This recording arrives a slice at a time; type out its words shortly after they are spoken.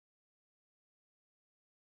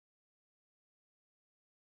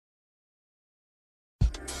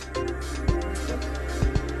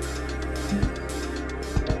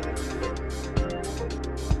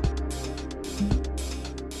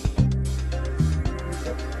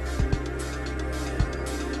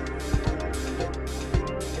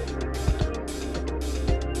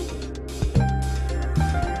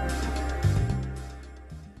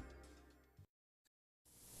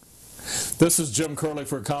This is Jim Kerley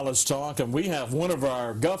for College Talk, and we have one of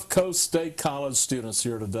our Gulf Coast State College students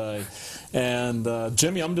here today. And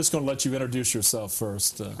Jimmy, I'm just going to let you introduce yourself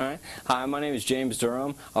first. All right. Hi, my name is James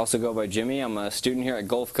Durham. I also go by Jimmy. I'm a student here at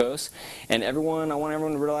Gulf Coast. And I want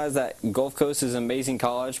everyone to realize that Gulf Coast is an amazing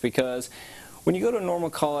college because when you go to a normal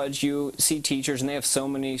college, you see teachers and they have so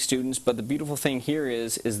many students, but the beautiful thing here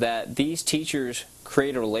is that these teachers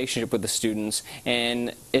create a relationship with the students,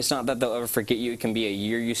 and it's not that they'll ever forget you. It can be a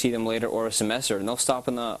year you see them later or a semester, and they'll stop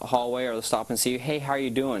in the hallway or they'll stop and see you, hey, how are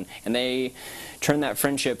you doing? And they turn that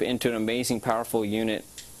friendship into an amazing, powerful unit,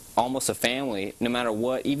 almost a family, no matter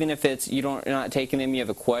what. Even if it's you're not taking them, you have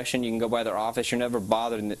a question, you can go by their office, you're never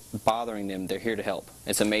bothering them. They're here to help.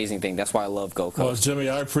 It's an amazing thing. That's why I love Gulf Coast. Well, Jimmy,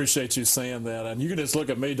 I appreciate you saying that, and you can just look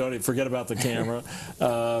at me, don't even forget about the camera.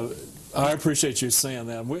 I appreciate you saying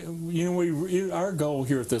that. Our goal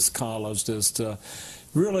here at this college is to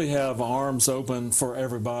really have arms open for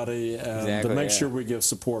everybody and to make sure we give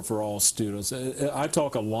support for all students. I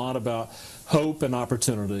talk a lot about hope and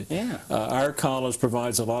opportunity. Yeah. Our college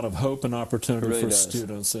provides a lot of hope and opportunity for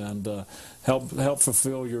students and help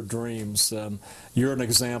fulfill your dreams. And you're an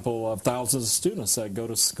example of thousands of students that go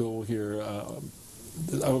to school here.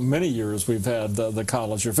 Many years we've had the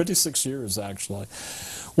college here, 56 years actually.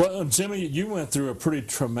 Well, Jimmy, you went through a pretty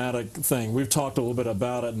traumatic thing. We've talked a little bit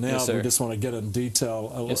about it. Now we just want to get in detail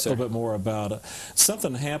a little bit more about it.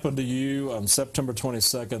 Something happened to you on September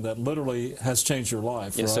 22nd that literally has changed your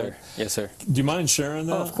life, Yes, right? sir. Yes, sir. Do you mind sharing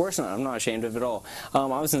that? Oh, of course not. I'm not ashamed of it at all. I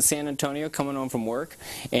was in San Antonio coming home from work,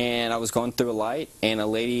 and I was going through a light, and a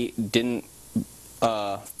lady didn't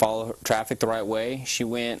follow traffic the right way. She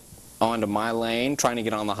went onto my lane trying to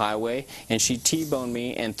get on the highway, and she T-boned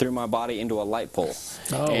me and threw my body into a light pole.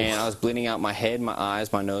 And I was bleeding out my head, my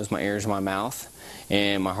eyes, my nose, my ears, my mouth,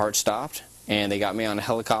 and my heart stopped, and they got me on a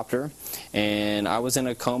helicopter, and I was in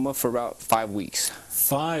a coma for about 5 weeks.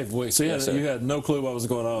 5 weeks? So you had no clue what was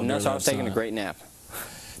going on? No, so I was taking a great nap.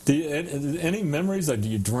 Any memories? Do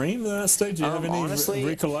you dream at that stage? Do you have any honestly,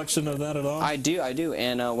 recollection of that at all? I do.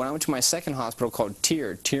 And when I went to my second hospital called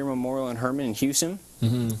Tier Memorial in Herman in Houston,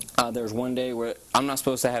 there was one day where I'm not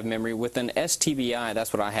supposed to have memory. With an STBI,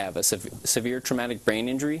 that's what I have, a severe traumatic brain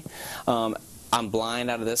injury. I'm blind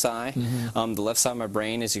out of this eye. The left side of my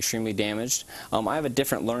brain is extremely damaged. I have a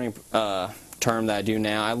different learning term that I do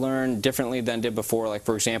now. I learn differently than I did before. Like,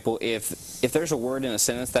 for example, if there's a word in a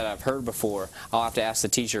sentence that I've heard before, I'll have to ask the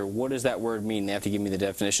teacher, what does that word mean? They have to give me the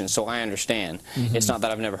definition so I understand. It's not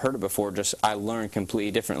that I've never heard it before, just I learn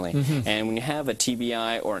completely differently. And when you have a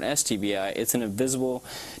TBI or an STBI, it's an invisible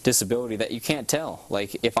disability that you can't tell.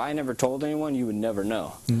 Like, if I never told anyone, you would never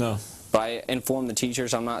know. No. But I inform the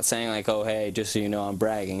teachers. I'm not saying like, oh, hey, just so you know, I'm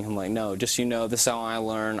bragging. I'm like, no, just so you know, this is how I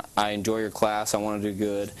learn. I enjoy your class. I want to do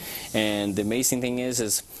good. And the amazing thing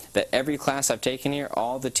is that every class I've taken here,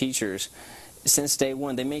 all the teachers, since day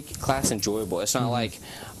one, they make class enjoyable. It's not like,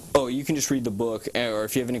 oh, you can just read the book, or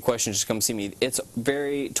if you have any questions, just come see me. It's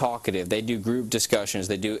very talkative. They do group discussions.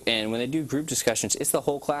 And when they do group discussions, it's the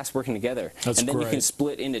whole class working together. That's and then great. You can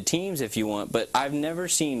split into teams if you want. But I've never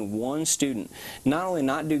seen one student not only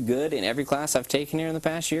not do good in every class I've taken here in the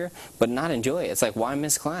past year, but not enjoy it. It's like, why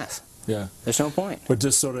miss class? Yeah. There's no point. But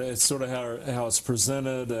just it's sort of how it's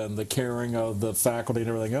presented and the caring of the faculty and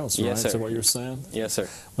everything else, right? Yes, sir. Is that what you're saying? Yes, sir.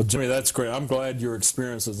 Well, Jimmy, that's great. I'm glad your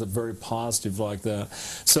experience is very positive like that.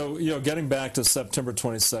 So, getting back to September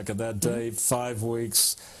 22nd, that day, 5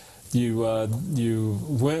 weeks,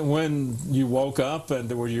 when you woke up,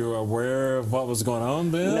 and were you aware of what was going on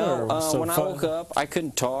then? No, when I woke up, I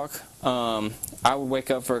couldn't talk. I would wake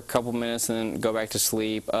up for a couple minutes and then go back to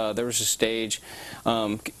sleep. There was a stage,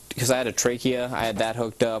 because I had a trachea, I had that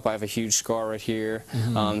hooked up. I have a huge scar right here.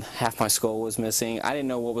 Half my skull was missing. I didn't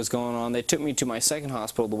know what was going on. They took me to my second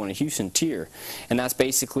hospital, the one in Houston, Tier, and that's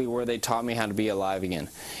basically where they taught me how to be alive again.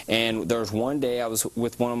 And there was one day I was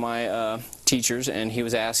with one of my teachers, and he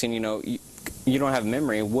was asking, you don't have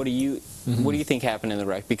memory. What do you think happened in the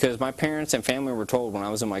wreck? Because my parents and family were told when I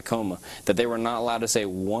was in my coma that they were not allowed to say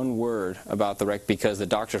one word about the wreck because the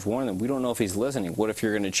doctors warned them, we don't know if he's listening. What if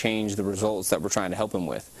you're going to change the results that we're trying to help him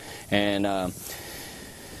with? And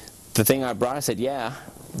the thing I brought, I said, yeah,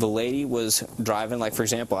 the lady was driving, like, for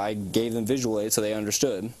example, I gave them visual aids so they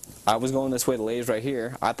understood. I was going this way, the lady's right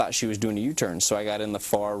here. I thought she was doing a U-turn, so I got in the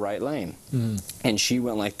far right lane. And she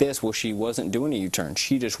went like this. Well, she wasn't doing a U-turn.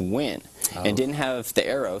 She just went and didn't have the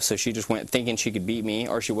arrow, so she just went thinking she could beat me,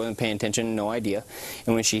 or she wasn't paying attention, no idea.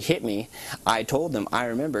 And when she hit me, I told them, I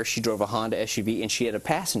remember she drove a Honda SUV and she had a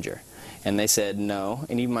passenger. And they said no,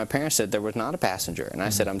 and even my parents said there was not a passenger. And I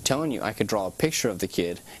said, I'm telling you, I could draw a picture of the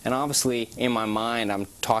kid. And obviously, in my mind, I'm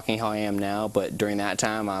talking how I am now, but during that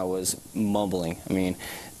time, I was mumbling. I mean,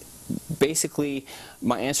 basically,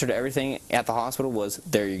 my answer to everything at the hospital was,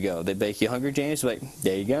 there you go. They'd be like, you hungry, James? Like,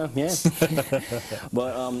 there you go, yeah.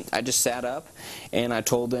 But I just sat up, and I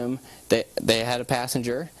told them that they had a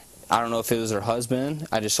passenger. I don't know if it was their husband.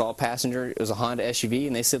 I just saw a passenger. It was a Honda SUV,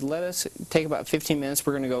 and they said, let us take about 15 minutes.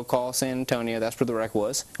 We're going to go call San Antonio. That's where the wreck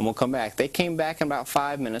was, and we'll come back. They came back in about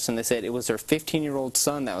 5 minutes, and they said it was their 15-year-old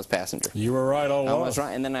son that was passenger. You were right all along. I was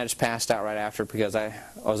right, and then I just passed out right after because I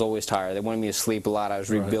was always tired. They wanted me to sleep a lot. I was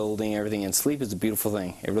rebuilding everything, and sleep is a beautiful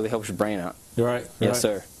thing. It really helps your brain out. You're right. Yes,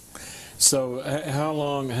 sir. So how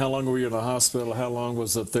long were you in the hospital? How long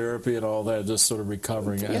was the therapy and all that, just sort of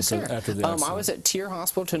recovering after the accident? I was at Tier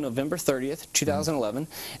Hospital till November 30th, 2011,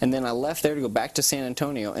 and then I left there to go back to San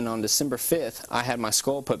Antonio, and on December 5th, I had my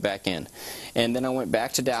skull put back in. And then I went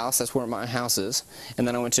back to Dallas, that's where my house is, and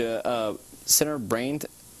then I went to Center of Brain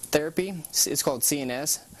Therapy. It's called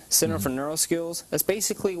CNS, Center for Neuroskills. That's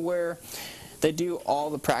basically where they do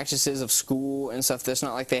all the practices of school and stuff. That's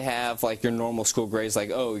not like they have like your normal school grades,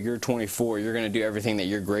 like, oh, you're 24, you're going to do everything that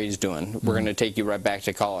your grade's doing. We're going to take you right back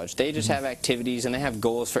to college. They just have activities, and they have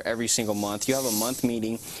goals for every single month. You have a month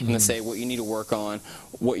meeting, and they say what you need to work on,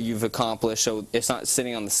 what you've accomplished, so it's not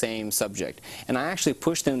sitting on the same subject. And I actually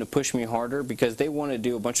pushed them to push me harder because they want to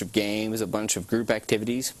do a bunch of games, a bunch of group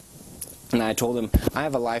activities. And I told them, I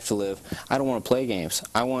have a life to live. I don't want to play games.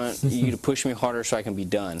 I want you to push me harder so I can be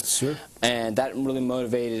done. Sure. And that really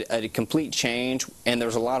motivated a complete change. And there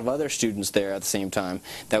was a lot of other students there at the same time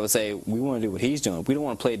that would say, we want to do what he's doing. We don't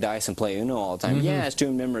want to play dice and play Uno all the time. Yeah, it's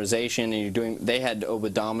doing memorization, and you're doing. They had to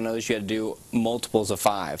open dominoes. You had to do multiples of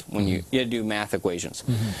 5 when you had to do math equations.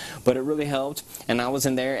 But it really helped. And I was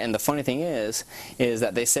in there. And the funny thing is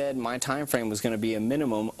that they said my time frame was going to be a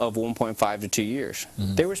minimum of 1.5 to 2 years.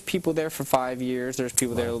 There was people there for 5 years. There's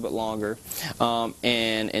people there a little bit longer.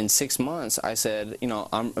 And in 6 months, I said, you know,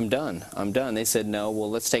 I'm done. I'm done. They said, no,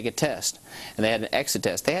 well, let's take a test. And they had an exit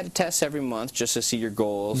test. They had a test every month just to see your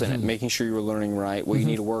goals and making sure you were learning right, what you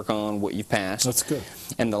need to work on, what you passed. That's good.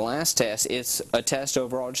 And the last test, it's a test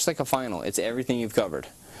overall, just like a final. It's everything you've covered.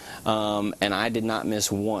 And I did not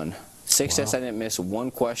miss one. 6 tests, I didn't miss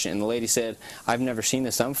one question. And the lady said, I've never seen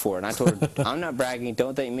this done before. And I told her, I'm not bragging.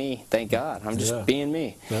 Don't thank me. Thank God. I'm just being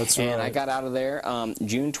me. That's right. And I got out of there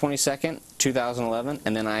June 22nd, 2011.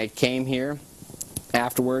 And then I came here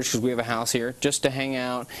afterwards, because we have a house here, just to hang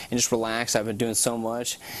out and just relax. I've been doing so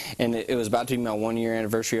much, and it was about to be my 1-year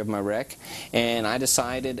anniversary of my wreck, and I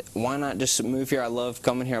decided, why not just move here? I love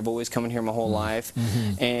coming here. I've always come here my whole life,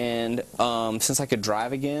 and since I could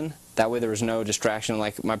drive again, that way there was no distraction.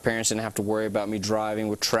 Like, my parents didn't have to worry about me driving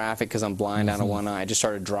with traffic because I'm blind out of one eye. I just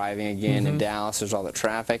started driving again in Dallas. There's all the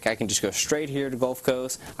traffic. I can just go straight here to Gulf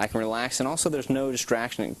Coast. I can relax, and also there's no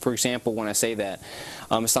distraction. For example, when I say that,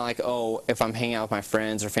 it's not like, oh, if I'm hanging out with my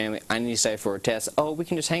friends or family, I need to study for a test. Oh, we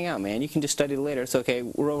can just hang out, man. You can just study later. It's okay.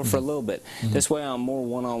 We're over for a little bit. This way I'm more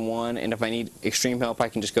one-on-one, and if I need extreme help, I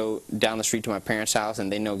can just go down the street to my parents' house,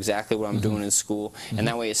 and they know exactly what I'm doing in school. And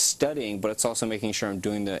that way it's studying, but it's also making sure I'm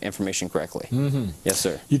doing the information correctly. Yes,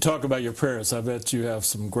 sir. You talk about your parents. I bet you have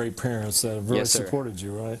some great parents that have really supported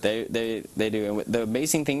you, right? They do. And the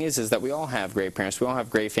amazing thing is that we all have great parents. We all have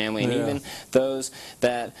great family, and even those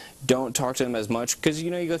that don't talk to them as much, because,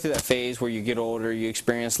 you know, you go through that phase where you get older, you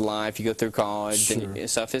experience life, you go through college and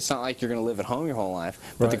stuff. It's not like you're going to live at home your whole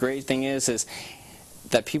life. But the great thing is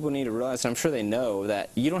that people need to realize, and I'm sure they know, that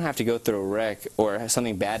you don't have to go through a wreck or have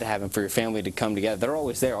something bad to happen for your family to come together. They're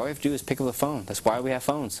always there. All you have to do is pick up the phone. That's why we have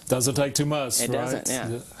phones. Doesn't take too much, It doesn't,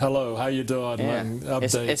 yeah. Hello, how you doing?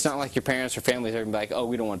 It's not like your parents or family are going to be like, oh,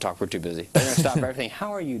 we don't want to talk, we're too busy. They're going to stop everything.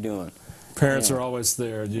 How are you doing? Parents are always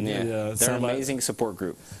there. They're an amazing support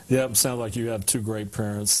group. Yeah, sounds like you have 2 great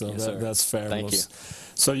parents, so that's fabulous. Thank you.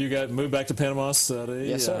 So you moved back to Panama City,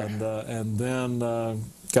 yes, sir. And then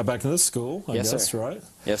got back to this school, I guess, sir. right?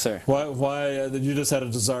 Yes, sir. Why you just had a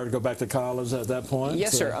desire to go back to college at that point?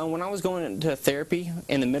 Yes, sir. When I was going into therapy,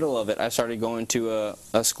 in the middle of it, I started going to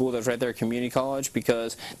a school that was right there, community college,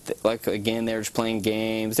 because, like, again, they were just playing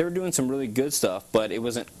games. They were doing some really good stuff, but it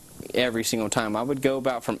wasn't every single time. I would go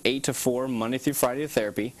about from 8 to 4, Monday through Friday to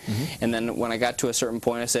therapy, and then when I got to a certain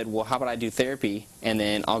point, I said, well, how about I do therapy, and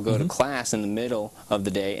then I'll go to class in the middle of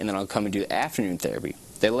the day, and then I'll come and do afternoon therapy.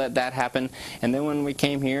 They let that happen, and then when we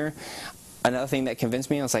came here, another thing that convinced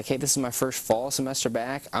me, I was like, hey, this is my first fall semester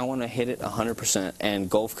back. I want to hit it 100%. And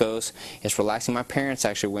Gulf Coast, it's relaxing. My parents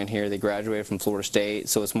actually went here. They graduated from Florida State,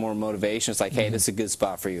 so it's more motivation. It's like, hey, this is a good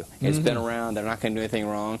spot for you. It's been around. They're not going to do anything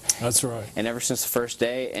wrong. That's right. And ever since the first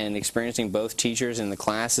day and experiencing both teachers and the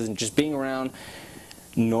classes and just being around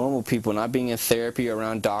normal people, not being in therapy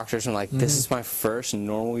around doctors, and like, this is my first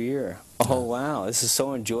normal year. Oh wow, this is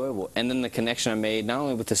so enjoyable. And then the connection I made, not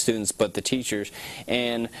only with the students but the teachers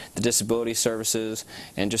and the disability services,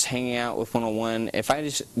 and just hanging out with one-on-one. If I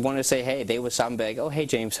just wanted to say hey, they would stop and be like, oh hey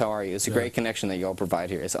James, how are you? It's a great connection that y'all provide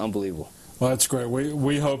here. It's unbelievable. Well, that's great.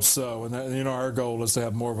 We hope so, and that, you know, our goal is to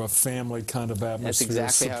have more of a family kind of atmosphere,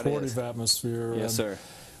 that's exactly supportive how it is. Atmosphere. Yes, sir.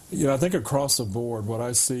 You know, I think across the board, what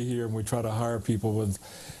I see here, and we try to hire people with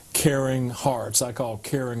caring hearts. I call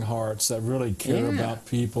caring hearts that really care about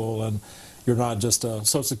people, and you're not just a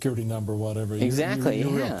Social Security number, whatever. Exactly.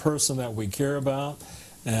 You're a person that we care about,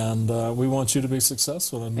 and we want you to be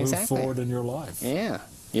successful and move forward in your life. Yeah.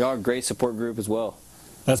 You are a great support group as well.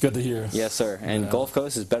 That's good to hear. Yes, sir. And Gulf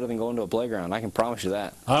Coast is better than going to a playground. I can promise you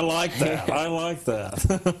that. I like that. I like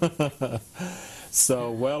that.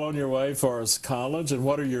 So, well on your way as far as college, and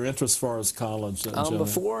what are your interests as far as college?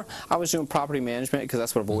 Before, I was doing property management because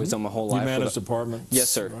that's what I've always done my whole life. You managed apartments? Yes,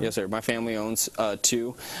 sir. Right? Yes, sir. My family owns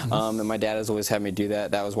 2, and my dad has always had me do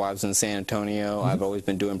that. That was why I was in San Antonio. I've always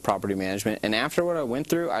been doing property management, and after what I went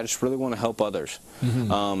through, I just really want to help others.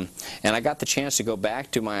 And I got the chance to go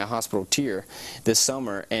back to my hospital tier this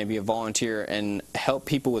summer and be a volunteer and help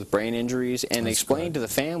people with brain injuries and explain to the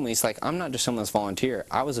families, like, I'm not just someone that's volunteer.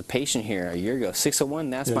 I was a patient here a year ago. 601,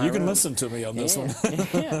 that's my You can room. listen to me on this one.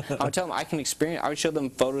 I would tell them I can experience. I would show them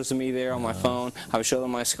photos of me there on my phone. I would show them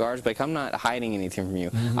my scars, but like, I'm not hiding anything from you.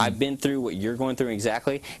 I've been through what you're going through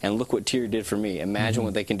exactly, and look what Tier did for me. Imagine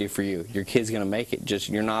what they can do for you. Your kid's going to make it. Just,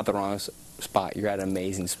 you're not the wrong spot. You're at an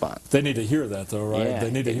amazing spot. They need to hear that, though, right? Yeah. They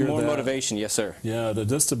need to hear more that. motivation. Yes, sir. Yeah,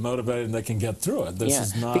 just to motivate them, they can get through it. This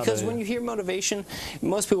is not because when you hear motivation,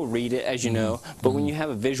 most people read it, as you know, but when you have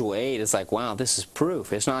a visual aid, it's like, wow, this is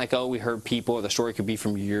proof. It's not like, oh, we heard people, or the story could be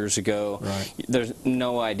from years ago. Right. There's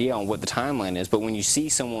no idea on what the timeline is, but when you see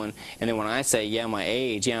someone, and then when I say, yeah, my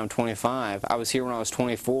age, yeah, I'm 25, I was here when I was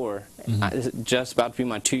 24, just about to be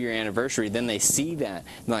my 2-year anniversary, then they see that,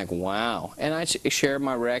 and they're like, wow. And I share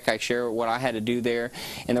my rec, I share what I had to do there,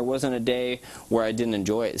 and there wasn't a day where I didn't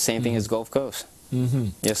enjoy it. Same thing as Gulf Coast.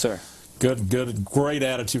 Yes, sir. Good, great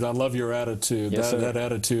attitude. I love your attitude. Yes, that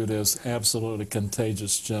attitude is absolutely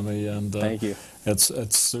contagious, Jimmy. And thank you. It's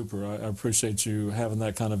super. I appreciate you having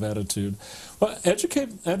that kind of attitude. Well, educate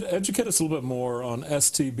us a little bit more on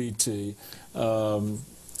STBT.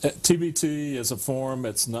 TBT is a form.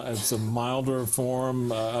 It's a milder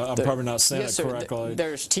form. I'm probably not saying it correctly.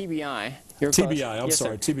 There's TBI. TBI, I'm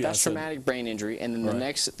sorry, TBI. That's traumatic brain injury, and then the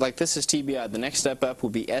next, like this is TBI, the next step up will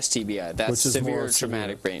be STBI. That's severe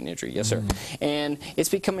traumatic brain injury. Yes, sir. And it's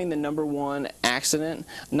becoming the #1 accident,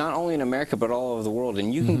 not only in America, but all over the world.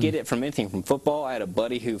 And you can get it from anything, from football. I had a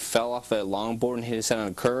buddy who fell off a longboard and hit his head on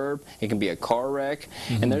a curb. It can be a car wreck.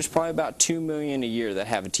 And there's probably about 2 million a year that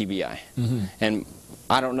have a TBI. And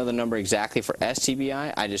I don't know the number exactly for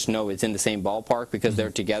STBI. I just know it's in the same ballpark because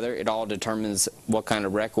they're together. It all determines what kind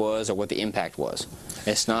of wreck was or what the impact was.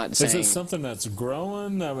 It's not saying... Is it something that's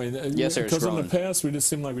growing? I mean, yes, sir, because in the past we just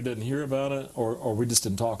seemed like we didn't hear about it, or we just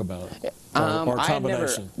didn't talk about it, or a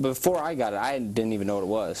combination. Before I got it, I didn't even know what it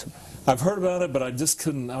was. I've heard about it, but I just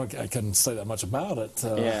couldn't. I couldn't say that much about it.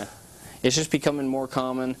 Yeah, it's just becoming more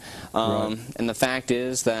common, and the fact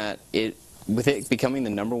is that with it becoming the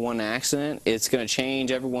 #1 accident, it's going to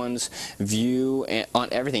change everyone's view on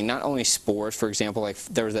everything, not only sports. For example, like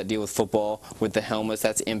there was that deal with football with the helmets,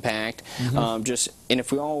 that's impact. And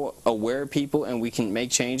if we all aware people and we can make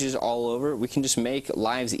changes all over, we can just make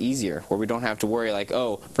lives easier where we don't have to worry like,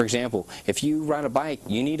 oh, for example, if you ride a bike,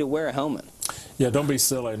 you need to wear a helmet. Yeah, don't be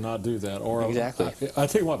silly and not do that. Or exactly. I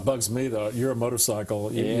tell you what bugs me, though. You're a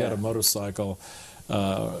motorcycle. You had a motorcycle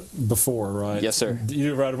before, right? Yes, sir. Do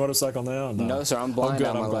you ride a motorcycle now? No, sir. I'm blind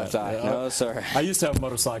on my left eye. No, sir. I used to have a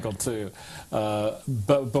motorcycle too,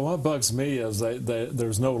 but what bugs me is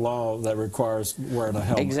there's no law that requires wearing a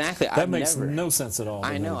helmet. Exactly. That makes no sense at all.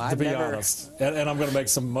 I know. To be honest, and I'm going to make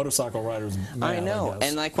some motorcycle riders mad. I know.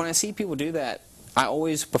 And like when I see people do that, I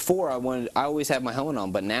always had my helmet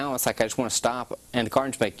on, but now it's like I just want to stop, and the car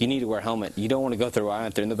inspector like, you need to wear a helmet. You don't want to go through what I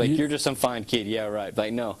went through. And they're like, you're just some fine kid. Yeah, right.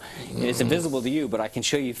 Like, no, it's invisible to you, but I can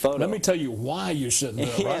show you photos. Let me tell you why you shouldn't do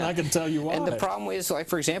it, right? And I can tell you why. And the problem is, like,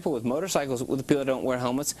 for example, with motorcycles, with the people that don't wear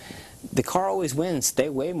helmets, the car always wins. They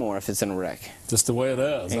weigh more if it's in a wreck. Just the way it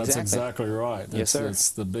is. Exactly. That's exactly right. Yes, sir.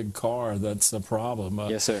 It's the big car that's the problem.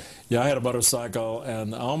 Yes, sir. Yeah, I had a motorcycle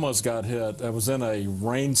and I almost got hit. I was in a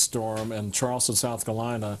rainstorm in Charleston, South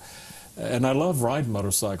Carolina. And I loved riding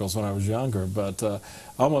motorcycles when I was younger, but I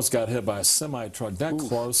almost got hit by a semi-truck that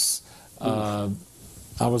close. I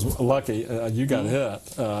was lucky. You got hit,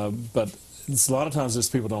 but it's a lot of times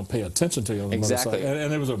just people don't pay attention to you on the motorcycle.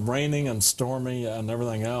 And it was raining and stormy and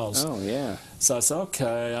everything else. Oh, yeah. So I said,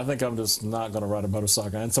 okay, I think I'm just not going to ride a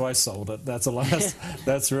motorcycle. And so I sold it. That's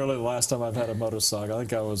really the last time I've had a motorcycle. I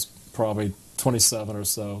think I was probably 27 or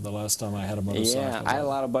so the last time I had a motorcycle. Yeah, I had a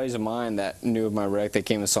lot of buddies of mine that knew of my wreck that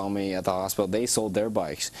came and saw me at the hospital. They sold their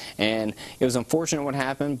bikes. And it was unfortunate what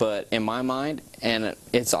happened, but in my mind, and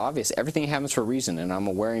it's obvious, everything happens for a reason. And I'm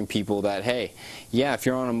awareing people that, hey, yeah, if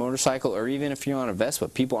you're on a motorcycle or even if you're on a Vespa,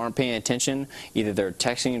 people aren't paying attention. Either they're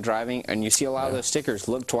texting and driving, and you see a lot of those stickers,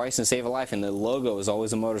 look twice and save a life, and the logo is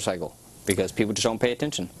always a motorcycle. Because people just don't pay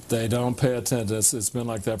attention. They don't pay attention. It's been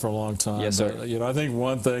like that for a long time. Yes, sir. But, you know, I think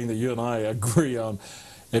one thing that you and I agree on,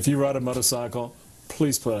 if you ride a motorcycle,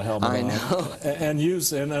 please put a helmet on. I know. And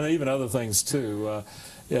use, and even other things too.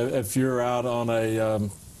 If you're out on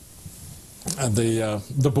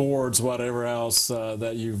the boards, whatever else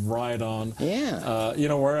that you ride on. Yeah. You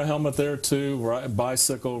know, wear a helmet there too.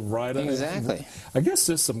 Bicycle, ride it. Exactly. I guess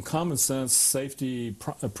just some common sense safety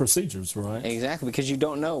procedures, right? Exactly, because you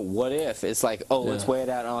don't know. What if it's like, oh, let's weigh it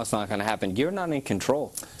out. Oh, it's not going to happen. You're not in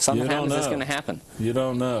control. Something happens, it's going to happen. You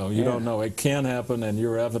don't know. You don't know. It can happen, and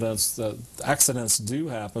your evidence that accidents do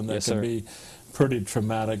happen that can be pretty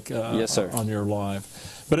traumatic on your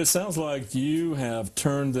life. But it sounds like you have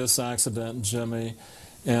turned this accident, Jimmy,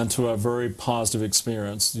 into a very positive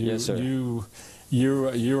experience. Yes, sir.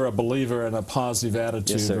 You're a believer in a positive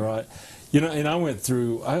attitude, right? You know, and I went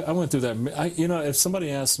through that. You know, if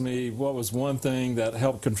somebody asked me what was one thing that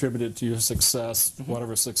helped contribute to your success,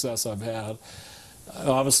 whatever success I've had,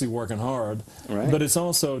 obviously working hard, but it's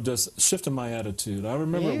also just shifting my attitude. I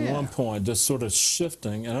remember at one point just sort of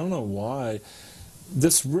shifting, and I don't know why.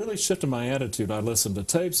 This really shifted my attitude. I listened to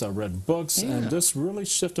tapes, I read books, and this really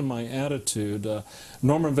shifted my attitude.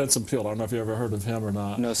 Norman Vincent Peale, I don't know if you ever heard of him or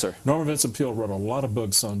not. No, sir. Norman Vincent Peale wrote a lot of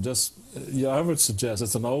books on just, I would suggest,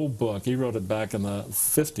 it's an old book. He wrote it back in the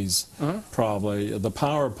 50s, probably. The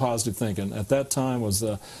Power of Positive Thinking. At that time was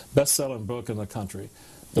the best-selling book in the country.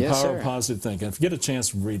 The Power of Positive Thinking. If you get a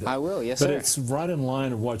chance to read it. I will, yes, sir. But it's right in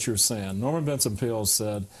line with what you're saying. Norman Vincent Peale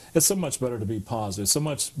said, it's so much better to be positive, so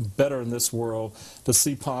much better in this world to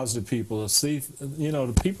see positive people, to see, you know,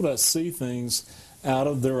 the people that see things out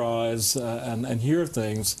of their eyes and hear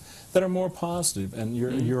things that are more positive. And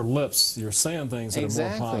your lips, you're saying things that are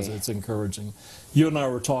more positive. It's encouraging. You and I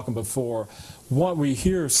were talking before, what we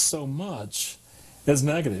hear so much is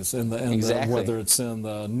negatives, whether it's in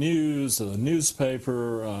the news, or the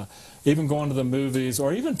newspaper, even going to the movies,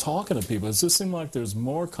 or even talking to people. It just seems like there's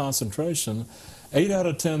more concentration. 8 out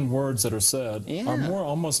of 10 words that are said are more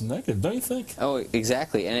almost negative, don't you think? Oh,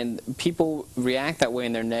 exactly. And people react that way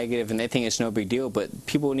and they're negative and they think it's no big deal, but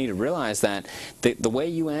people need to realize that the way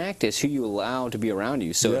you act is who you allow to be around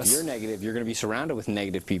you. So if you're negative, you're going to be surrounded with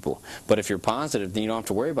negative people. But if you're positive, then you don't have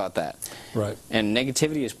to worry about that. Right. And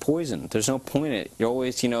negativity is poison. There's no point in it. You're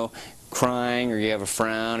always, you know, crying, or you have a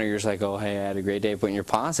frown, or you're just like, oh, hey, I had a great day. But when you're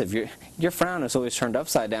positive, your frown is always turned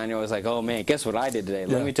upside down. You're always like, oh, man, guess what I did today?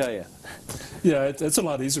 Let me tell you. Yeah, it's a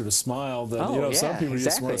lot easier to smile than, you know, some people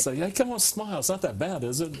just want to say, hey, come on, smile. It's not that bad,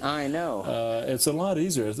 is it? I know. It's a lot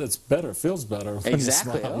easier. It's better. It feels better when you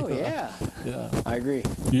smile. Oh, yeah. I agree.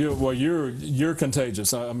 Well, you're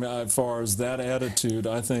contagious. I mean, as far as that attitude,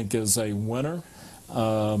 I think is a winner.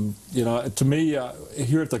 You know, to me,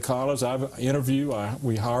 here at the college,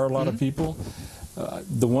 we hire a lot of people.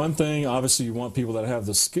 The one thing, obviously, you want people that have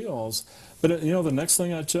the skills, but you know, the next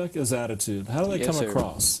thing I check is attitude. How do they come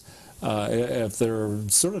across? If they're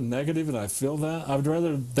sort of negative, and I feel that, I'd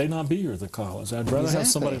rather they not be here at the college. I'd rather have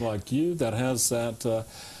somebody like you that has that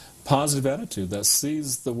positive attitude, that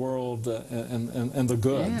sees the world and the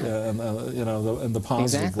good, and you know, in the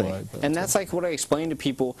positive way. But, and that's like what I explain to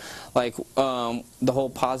people, like the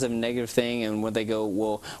whole positive and negative thing. And when they go,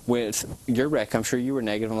 well, with your wreck, I'm sure you were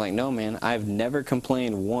negative. I'm like, no, man, I've never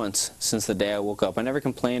complained once since the day I woke up. I never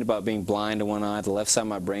complained about being blind in one eye, the left side of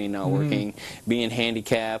my brain not working, being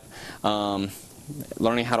handicapped.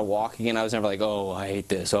 learning how to walk again, I was never like, oh, I hate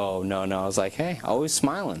this. Oh, no. I was like, hey, always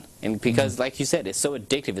smiling. And because, like you said, it's so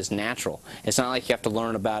addictive. It's natural. It's not like you have to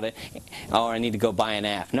learn about it. Oh, I need to go buy an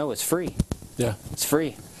app. No, it's free. Yeah. It's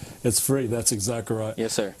free. It's free. That's exactly right.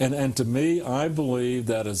 Yes, sir. And to me, I believe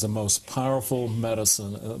that is the most powerful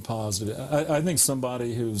medicine, positive. I think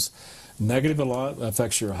somebody who's negative a lot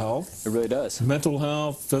affects your health. It really does. Mental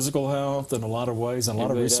health, physical health, in a lot of ways, and a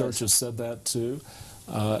lot of research has said that too.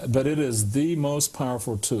 But it is the most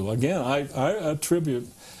powerful tool. Again, I attribute,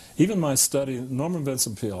 even my study, Norman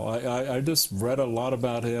Vincent Peale, I just read a lot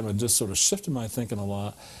about him and just sort of shifted my thinking a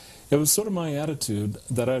lot. It was sort of my attitude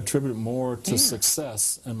that I attribute more to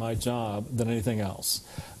success in my job than anything else.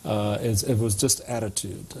 It was just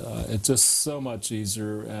attitude. It's just so much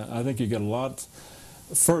easier. I think you get a lot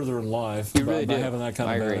further in life by having that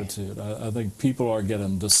kind of attitude. I think people are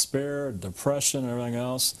getting despair, depression, everything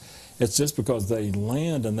else. It's just because they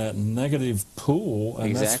land in that negative pool,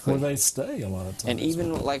 and that's where they stay a lot of times. And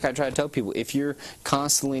even, like I try to tell people, if you're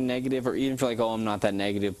constantly negative, or even if you're like, oh, I'm not that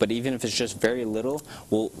negative, but even if it's just very little,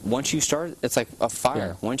 well, once you start, it's like a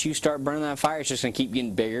fire. Yeah. Once you start burning that fire, it's just going to keep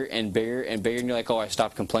getting bigger and bigger and bigger, and you're like, oh, I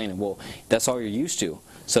stopped complaining. Well, that's all you're used to.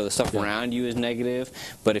 So the stuff around you is negative,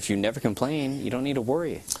 but if you never complain, you don't need to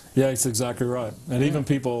worry. Yeah, it's exactly right. And even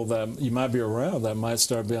people that you might be around that might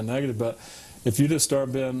start being negative, but if you just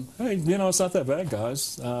start being, hey, you know, it's not that bad,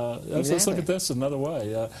 guys. Let's look at this another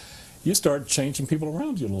way. You start changing people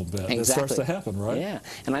around you a little bit. It starts to happen, right? Yeah.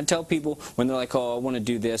 And I tell people when they're like, oh, I want to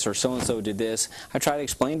do this, or so-and-so did this, I try to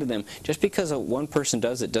explain to them, just because one person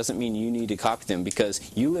does it doesn't mean you need to copy them, because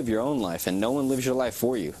you live your own life, and no one lives your life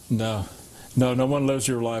for you. No, no one lives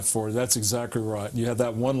your life for you. That's exactly right. You have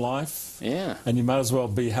that one life, and you might as well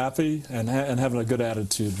be happy and having a good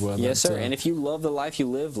attitude with it. Yes, sir. And if you love the life you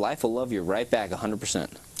live, life will love you right back 100%.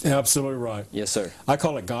 Yeah, absolutely right. Yes, sir. I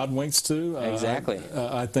call it God winks, too. Exactly.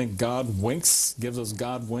 I think God winks, gives us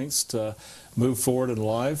God winks to move forward in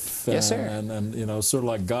life. Yes, sir. And you know, sort of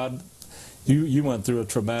like God, you went through a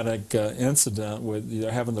traumatic incident with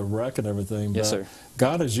having the wreck and everything. Yes, sir.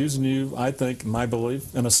 God is using you, I think, my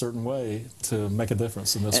belief, in a certain way to make a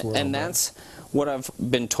difference in this world. And that's what I've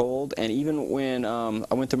been told. And even when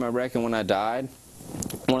I went through my wreck and when I died,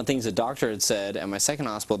 one of the things the doctor had said at my second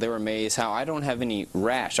hospital, they were amazed how I don't have any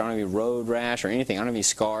rash. I don't have any road rash or anything. I don't have any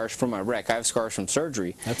scars from my wreck. I have scars from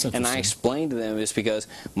surgery. That's interesting. And I explained to them it's because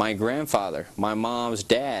my grandfather, my mom's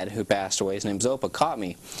dad, who passed away, his name's Zopa, caught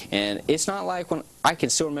me. And it's not like when I can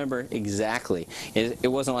still remember exactly. It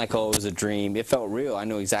wasn't like, oh, it was a dream. It felt real. I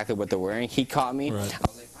knew exactly what they're wearing. He caught me. Right. I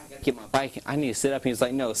was like, I gotta get my bike. I need to sit up. He was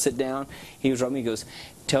like, no, sit down. He was rubbing me. He goes,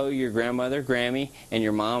 tell your grandmother, Grammy, and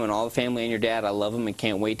your mom and all the family and your dad, I love them and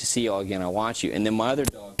can't wait to see you all again. I watch you. And then my other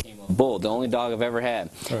dog came up, Bull, the only dog I've ever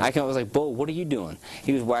had. Right. I was like, Bull, what are you doing?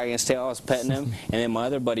 He was wagging his tail. I was petting him. And then my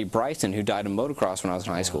other buddy, Bryson, who died in motocross when I was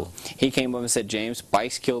in high school, he came up and said, James,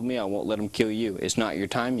 bikes killed me. I won't let them kill you. It's not your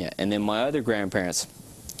time yet. And then my other grandparents,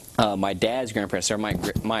 my dad's grandparents, they're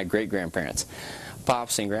my great-grandparents,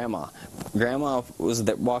 Pops and Grandma. Grandma was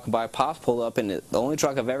walking by. Pops pulled up, and the only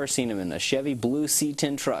truck I've ever seen him in, a Chevy blue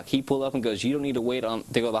C10 truck. He pulled up and goes, you don't need to wait to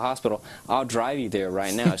go to the hospital. I'll drive you there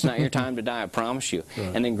right now. It's not your time to die, I promise you.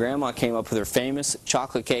 Right. And then Grandma came up with her famous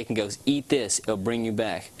chocolate cake and goes, eat this, it'll bring you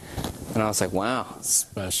back. And I was like, wow.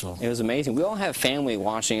 Special. It was amazing. We all have family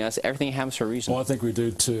watching us. Everything happens for a reason. Well, I think we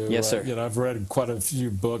do, too. Yes, sir. You know, I've read quite a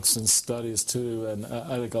few books and studies, too, and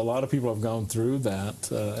I think a lot of people have gone through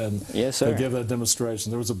that, and yes, sir. They give that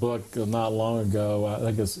demonstration. There was a book not long ago, I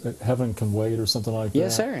think it's Heaven Can Wait or something like that.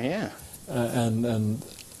 Yes, sir, yeah. And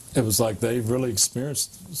it was like they really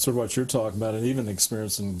experienced sort of what you're talking about, and even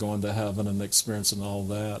experiencing going to heaven and experiencing all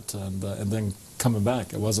that, and then coming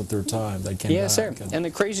back. It wasn't their time. They came back. Yes, sir. And the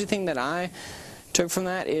crazy thing that I took from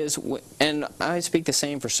that is, and I speak the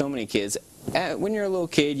same for so many kids, when you're a little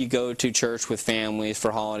kid, you go to church with families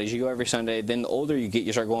for holidays. You go every Sunday. Then the older you get,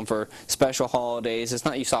 you start going for special holidays. It's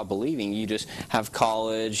not you stop believing. You just have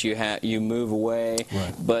college. You move away,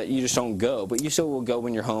 right. But you just don't go. But you still will go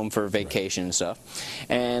when you're home for vacation and stuff.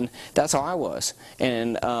 And that's how I was.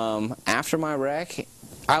 And after my wreck,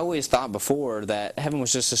 I always thought before that heaven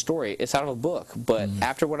was just a story. It's out of a book. But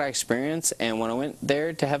after what I experienced, and when I went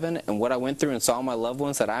there to heaven, and what I went through and saw my loved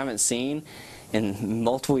ones that I haven't seen in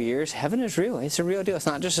multiple years, heaven is real. It's a real deal. It's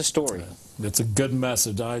not just a story. It's a good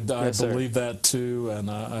message. I yes, believe that too, and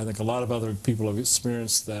I think a lot of other people have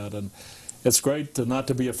experienced that. And it's great not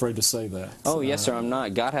to be afraid to say that. Oh, yes, sir, I'm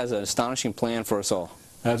not. God has an astonishing plan for us all.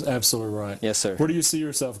 Absolutely right. Yes, sir. Where do you see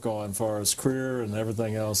yourself going as far as career and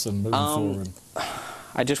everything else and moving forward?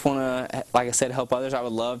 I just want to, like I said, help others. I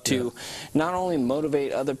would love to not only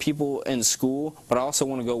motivate other people in school, but I also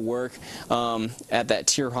want to go work at that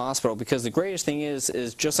tier hospital, because the greatest thing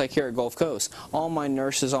is just like here at Gulf Coast, all my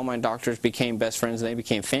nurses, all my doctors became best friends, and they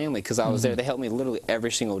became family because I was there. They helped me literally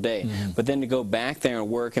every single day. But then to go back there and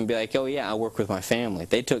work and be like, oh yeah, I work with my family.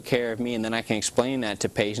 They took care of me, and then I can explain that to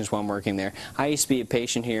patients while I'm working there. I used to be a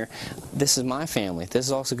patient here. This is my family. This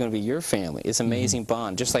is also going to be your family. It's an amazing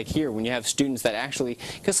bond. Just like here, when you have students that actually,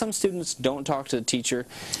 because some students don't talk to the teacher,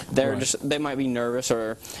 they're they might be nervous,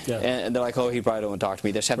 or and they're like, oh, he probably don't want to talk to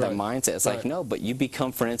me. They just have that mindset. It's like, no, but you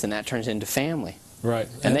become friends, and that turns into family. Right.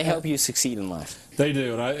 And they help you succeed in life. They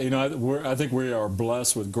do, and I think we are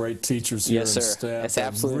blessed with great teachers here and staff. It's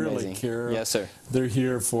absolutely really amazing. Care. Yes, sir. They're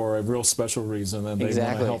here for a real special reason, and they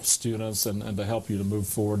want to help students and to help you to move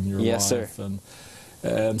forward in your life. Yes, sir.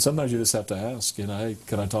 And sometimes you just have to ask, hey,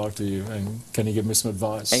 can I talk to you, and can you give me some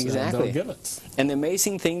advice? Exactly. And they'll give it. And the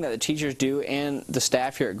amazing thing that the teachers do, and the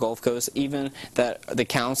staff here at Gulf Coast, even that the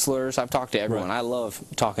counselors, I've talked to everyone. I love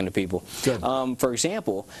talking to people. Good. For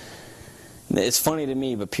example, it's funny to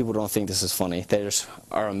me, but people don't think this is funny. They just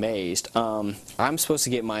are amazed. I'm supposed to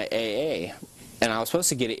get my AA, and I was supposed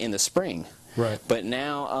to get it in the spring. Right. But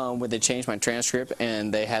now, when they changed my transcript,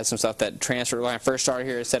 and they had some stuff that transferred, when I first started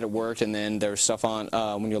here, it said it worked, and then there was stuff on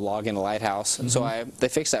when you log in the Lighthouse. So they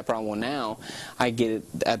fixed that problem. Well, now I get it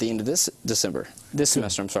at the end of this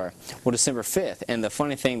semester, I'm sorry. Well, December 5th. And the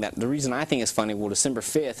funny thing, the reason I think it's funny, well, December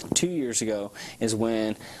 5th, 2 years ago, is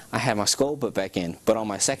when I had my skull put back in. But on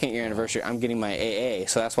my 2nd year anniversary, I'm getting my AA.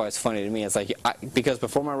 So that's why it's funny to me. It's like, because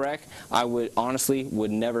before my wreck, I honestly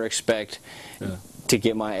would never expect to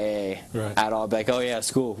get my AA at all. Be like, oh yeah,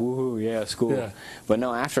 school, woohoo, yeah, school. Yeah. But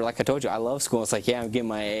no, after, like I told you, I love school. It's like, yeah, I'm getting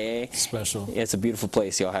my AA. Special. It's a beautiful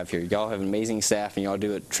place y'all have here. Y'all have an amazing staff, and y'all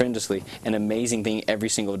do it tremendously, an amazing thing every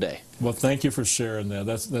single day. Well, thank you for sharing that.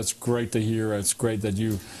 That's great to hear. It's great that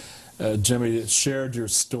you, Jimmy, shared your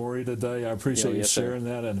story today. I appreciate you sharing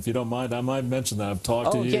that. And if you don't mind, I might mention that I've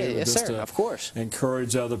talked to you. Yes, sir. Of course.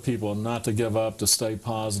 Encourage other people not to give up, to stay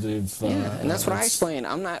positive. And that's what I explain.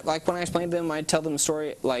 I'm not, like, when I explain to them, I tell them the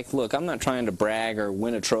story, like, look, I'm not trying to brag or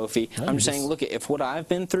win a trophy. I'm just saying, look, if what I've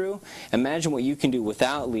been through, imagine what you can do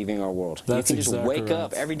without leaving our world. You can just wake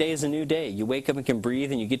up. Every day is a new day. You wake up and can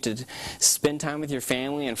breathe, and you get to spend time with your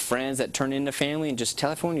family and friends that turn into family, and just tell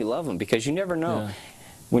everyone you love them, because you never know.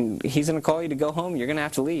 When he's going to call you to go home, you're going to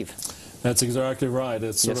have to leave. That's exactly right.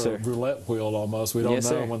 It's sort of a roulette wheel almost. We don't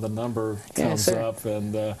know when the number comes up.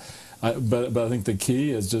 And but I think the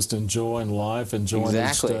key is just enjoying life, enjoying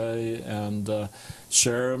each day, and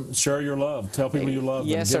share your love. Tell people you love them.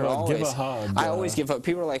 Yes, sir. Give a hug. I always give hugs.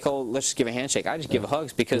 People are like, oh, let's just give a handshake. I just give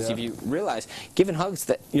hugs, because if you realize, giving hugs,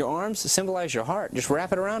 that your arms symbolize your heart. Just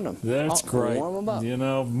wrap it around them. That's great. Warm them up. You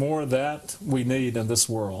know, more of that we need in this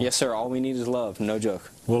world. Yes, sir. All we need is love. No joke.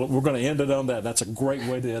 Well, we're going to end it on that. That's a great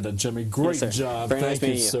way to end it, Jimmy. Great job. Thank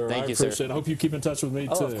you, sir. Thank you, I appreciate it. I hope you keep in touch with me,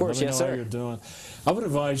 too. Of course, Let me know how you're doing. I would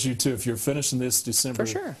advise you, too, if you're finishing this December.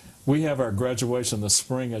 For sure. We have our graduation in the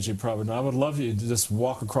spring, as you probably know. I would love you to just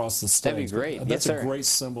walk across the stage. That'd be great. That's a great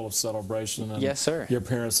symbol of celebration. And yes, sir. Your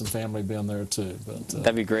parents and family being there, too. But,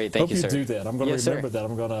 that'd be great. Thank you, sir. Hope you do that. I'm going to remember that.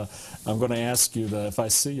 I'm going to ask you that if I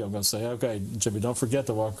see you, I'm going to say, okay, Jimmy, don't forget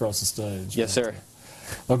to walk across the stage. Yes, sir.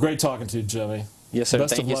 Well, great talking to you, Jimmy. Yes, sir.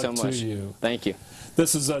 Best Thank you so much much. To you. Thank you.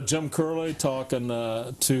 This is Jim Kerley talking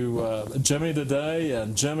to Jimmy today,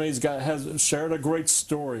 and Jimmy's has shared a great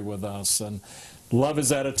story with us, and love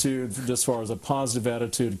his attitude as far as a positive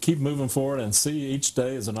attitude. Keep moving forward and see each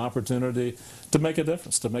day as an opportunity to make a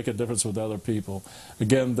difference with other people.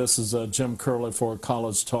 Again, this is Jim Kerley for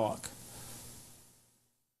College Talk.